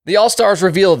The All-Stars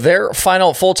reveal their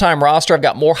final full-time roster. I've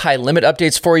got more high-limit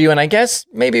updates for you, and I guess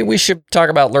maybe we should talk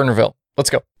about Lernerville.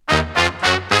 Let's go.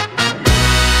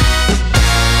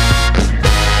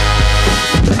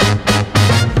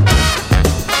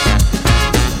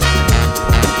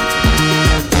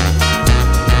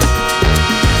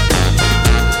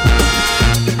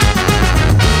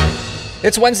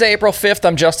 It's Wednesday, April 5th.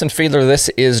 I'm Justin Fiedler. This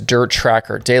is Dirt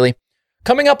Tracker Daily.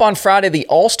 Coming up on Friday, the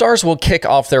All-Stars will kick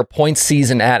off their points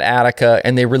season at Attica,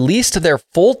 and they released their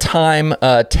full-time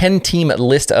 10-team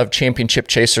list of championship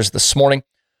chasers this morning.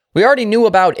 We already knew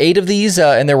about 8 of these,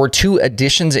 and there were 2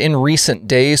 additions in recent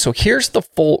days, so here's the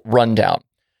full rundown.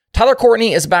 Tyler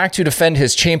Courtney is back to defend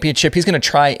his championship. He's going to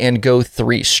try and go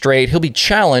 3 straight. He'll be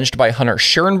challenged by Hunter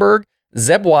Schoenberg,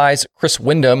 Zeb Wise, Chris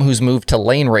Wyndham, who's moved to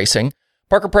lane racing,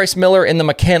 Parker Price Miller in the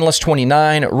McCandless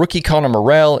 29, rookie Connor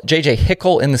Morrell, JJ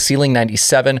Hickle in the Ceiling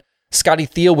 97, Scotty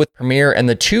Thiel with Premier, and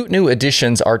the 2 new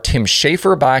additions are Tim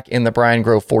Schaefer back in the Brian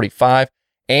Grove 45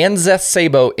 and Zeth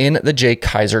Sabo in the Jake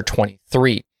Kaiser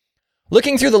 23.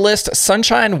 Looking through the list,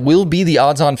 Sunshine will be the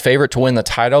odds-on favorite to win the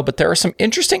title, but there are some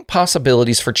interesting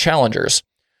possibilities for challengers.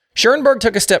 Schoenberg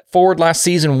took a step forward last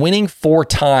season, winning 4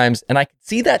 times, and I could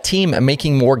see that team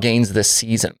making more gains this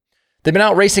season. They've been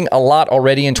out racing a lot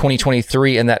already in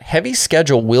 2023, and that heavy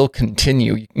schedule will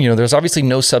continue. There's obviously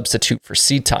no substitute for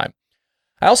seed time.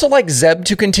 I also like Zeb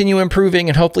to continue improving,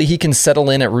 and hopefully he can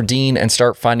settle in at Rudine and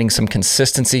start finding some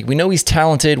consistency. We know he's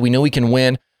talented. We know he can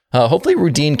win. Hopefully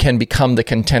Rudine can become the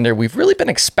contender we've really been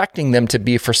expecting them to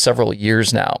be for several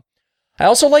years now. I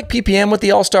also like PPM with the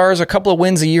All-Stars, a couple of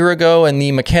wins a year ago, and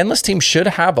the McCandless team should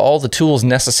have all the tools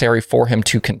necessary for him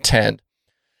to contend.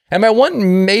 And my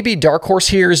one maybe dark horse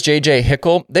here is JJ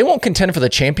Hickle. They won't contend for the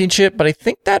championship, but I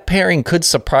think that pairing could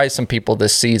surprise some people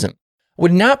this season.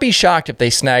 Would not be shocked if they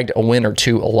snagged a win or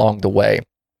 2 along the way.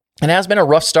 It has been a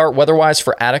rough start weather-wise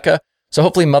for Attica, so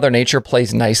hopefully Mother Nature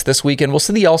plays nice this weekend. We'll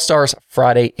see the All-Stars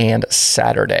Friday and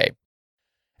Saturday.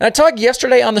 And I talked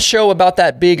yesterday on the show about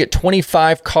that big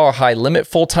 25-car high-limit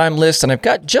full-time list, and I've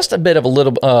got just a bit of a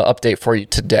little update for you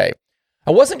today. I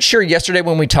wasn't sure yesterday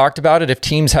when we talked about it if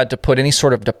teams had to put any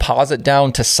sort of deposit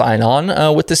down to sign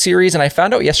on with the series, and I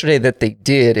found out yesterday that they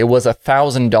did. It was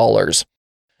 $1,000.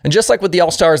 And just like with the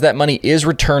All-Stars, that money is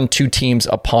returned to teams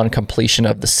upon completion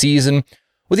of the season.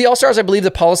 With the All-Stars, I believe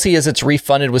the policy is it's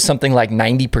refunded with something like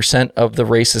 90% of the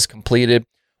races completed.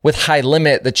 With high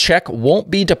limit, the check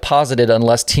won't be deposited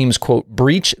unless teams, quote,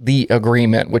 breach the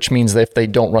agreement, which means that if they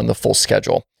don't run the full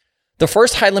schedule. The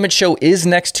first high limit show is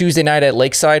next Tuesday night at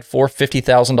Lakeside for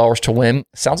 $50,000 to win.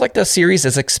 Sounds like the series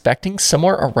is expecting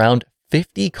somewhere around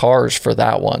 50 cars for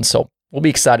that one, so we'll be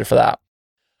excited for that.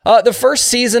 The first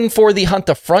season for the Hunt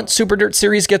the Front Super Dirt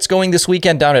Series gets going this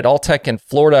weekend down at Alltech in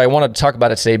Florida. I wanted to talk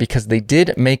about it today because they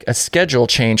did make a schedule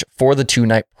change for the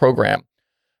 2-night program.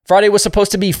 Friday was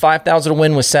supposed to be $5,000 to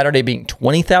win, with Saturday being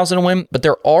 $20,000 to win, but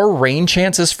there are rain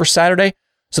chances for Saturday,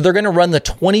 so they're going to run the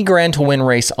 $20,000 to win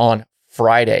race on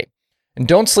Friday. And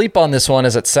don't sleep on this one,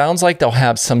 as it sounds like they'll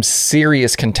have some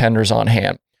serious contenders on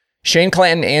hand. Shane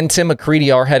Clanton and Tim McCready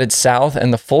are headed south,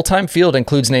 and the full-time field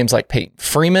includes names like Peyton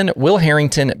Freeman, Will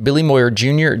Harrington, Billy Moyer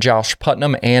Jr., Josh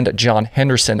Putnam, and John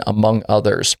Henderson, among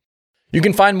others. You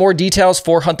can find more details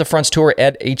for Hunt the Front's tour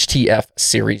at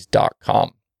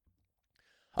htfseries.com.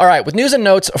 All right, with news and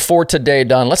notes for today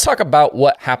done, let's talk about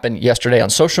what happened yesterday on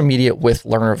social media with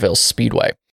Lernerville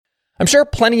Speedway. I'm sure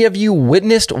plenty of you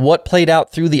witnessed what played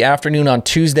out through the afternoon on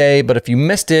Tuesday, but if you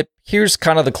missed it, here's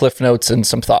kind of the cliff notes and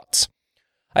some thoughts.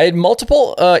 I had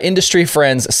multiple industry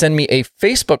friends send me a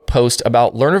Facebook post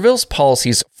about Lernerville's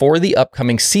policies for the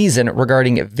upcoming season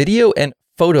regarding video and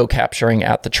photo capturing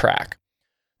at the track.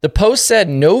 The post said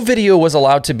no video was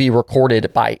allowed to be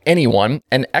recorded by anyone,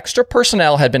 and extra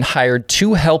personnel had been hired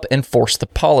to help enforce the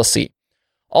policy.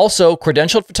 Also,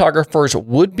 credentialed photographers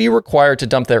would be required to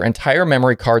dump their entire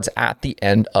memory cards at the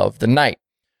end of the night.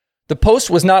 The post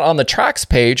was not on the track's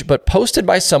page, but posted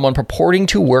by someone purporting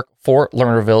to work for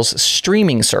Lernerville's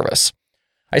streaming service.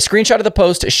 I screenshotted the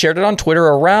post, shared it on Twitter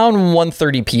around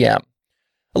 1:30 p.m.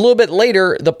 A little bit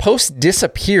later, the post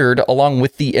disappeared along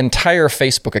with the entire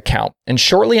Facebook account, and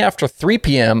shortly after 3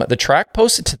 p.m., the track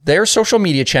posted to their social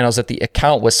media channels that the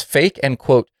account was fake and,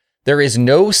 quote, "There is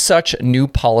no such new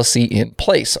policy in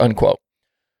place," unquote.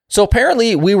 So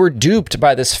apparently we were duped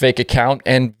by this fake account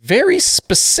and very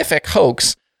specific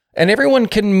hoax, and everyone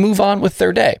can move on with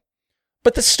their day.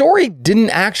 But the story didn't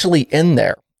actually end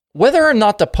there. Whether or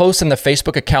not the post and the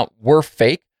Facebook account were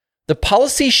fake, the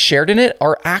policies shared in it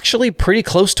are actually pretty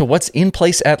close to what's in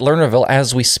place at Lernerville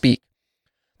as we speak.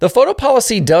 The photo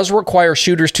policy does require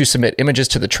shooters to submit images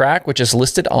to the track, which is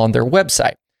listed on their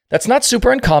website. That's not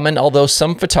super uncommon, although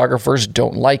some photographers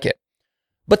don't like it.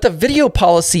 But the video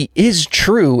policy is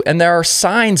true, and there are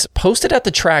signs posted at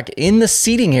the track in the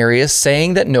seating areas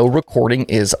saying that no recording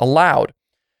is allowed.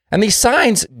 And these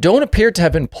signs don't appear to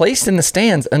have been placed in the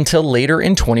stands until later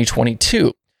in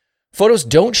 2022. Photos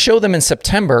don't show them in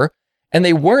September, and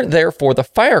they weren't there for the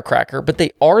firecracker, but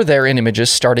they are there in images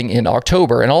starting in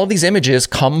October. And all of these images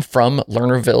come from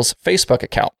Lernerville's Facebook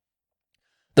account.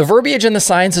 The verbiage in the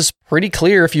signs is pretty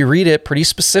clear if you read it, pretty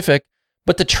specific,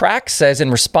 but the track says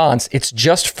in response, it's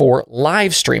just for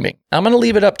live streaming. I'm going to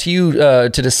leave it up to you to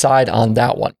decide on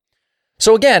that one.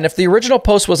 So again, if the original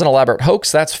post was an elaborate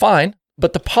hoax, that's fine,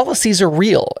 but the policies are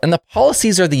real, and the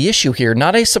policies are the issue here,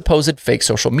 not a supposed fake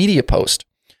social media post.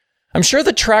 I'm sure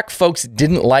the track folks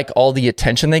didn't like all the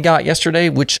attention they got yesterday,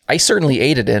 which I certainly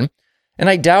aided in, and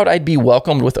I doubt I'd be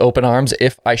welcomed with open arms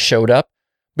if I showed up.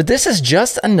 But this is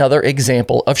just another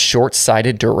example of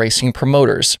short-sighted dirt racing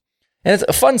promoters. And it's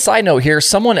a fun side note here,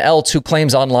 someone else who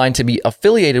claims online to be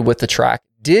affiliated with the track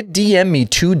did DM me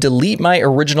to delete my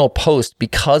original post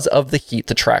because of the heat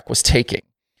the track was taking.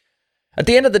 At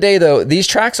the end of the day, though, these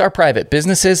tracks are private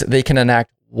businesses. They can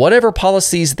enact whatever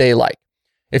policies they like.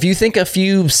 If you think a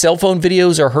few cell phone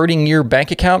videos are hurting your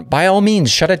bank account, by all means,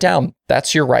 shut it down.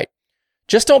 That's your right.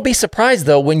 Just don't be surprised,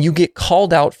 though, when you get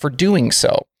called out for doing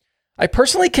so. I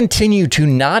personally continue to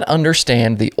not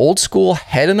understand the old school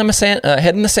head in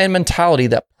the sand mentality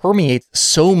that permeates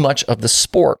so much of the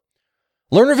sport.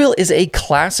 Lernerville is a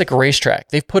classic racetrack.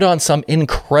 They've put on some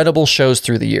incredible shows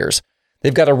through the years.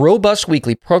 They've got a robust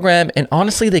weekly program, and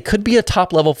honestly, they could be a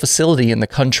top-level facility in the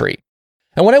country.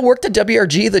 And when I worked at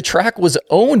WRG, the track was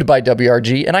owned by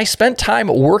WRG, and I spent time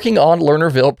working on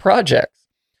Lernerville projects.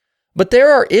 But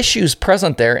there are issues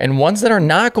present there, and ones that are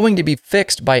not going to be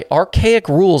fixed by archaic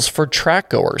rules for track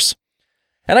goers.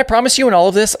 And I promise you in all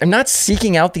of this, I'm not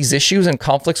seeking out these issues and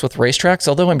conflicts with racetracks,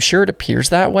 although I'm sure it appears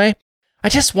that way. I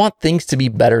just want things to be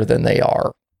better than they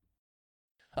are.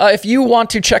 If you want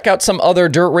to check out some other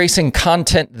dirt racing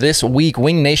content this week,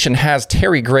 Wing Nation has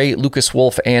Terry Gray, Lucas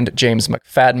Wolf, and James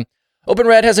McFadden. Open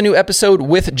Red has a new episode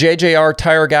with JJR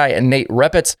Tire Guy and Nate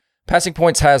Repitz. Passing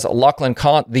Points has Lachlan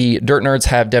Kant. The Dirt Nerds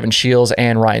have Devin Shields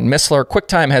and Ryan Missler.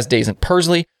 QuickTime has Dazen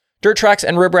Persley. Dirt Tracks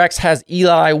and Rib Racks has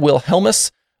Eli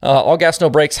Wilhelmus. All Gas No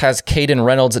Brakes has Caden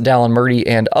Reynolds, Dallin Murdy,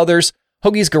 and others.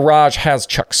 Hoagie's Garage has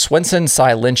Chuck Swenson,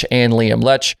 Cy Lynch, and Liam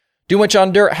Lech. Do Much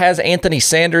on Dirt has Anthony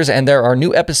Sanders, and there are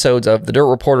new episodes of The Dirt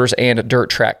Reporters and Dirt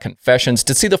Track Confessions.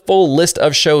 To see the full list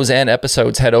of shows and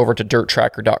episodes, head over to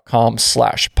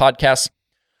dirttracker.com/podcasts.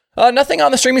 Nothing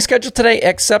on the streaming schedule today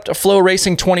except Flow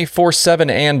Racing 24/7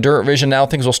 and Dirt Vision. Now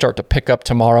things will start to pick up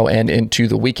tomorrow and into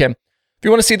the weekend. If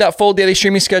you want to see that full daily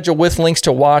streaming schedule with links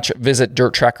to watch, visit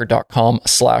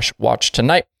dirttracker.com/watch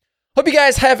tonight. Hope you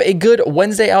guys have a good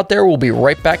Wednesday out there. We'll be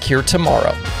right back here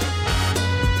tomorrow.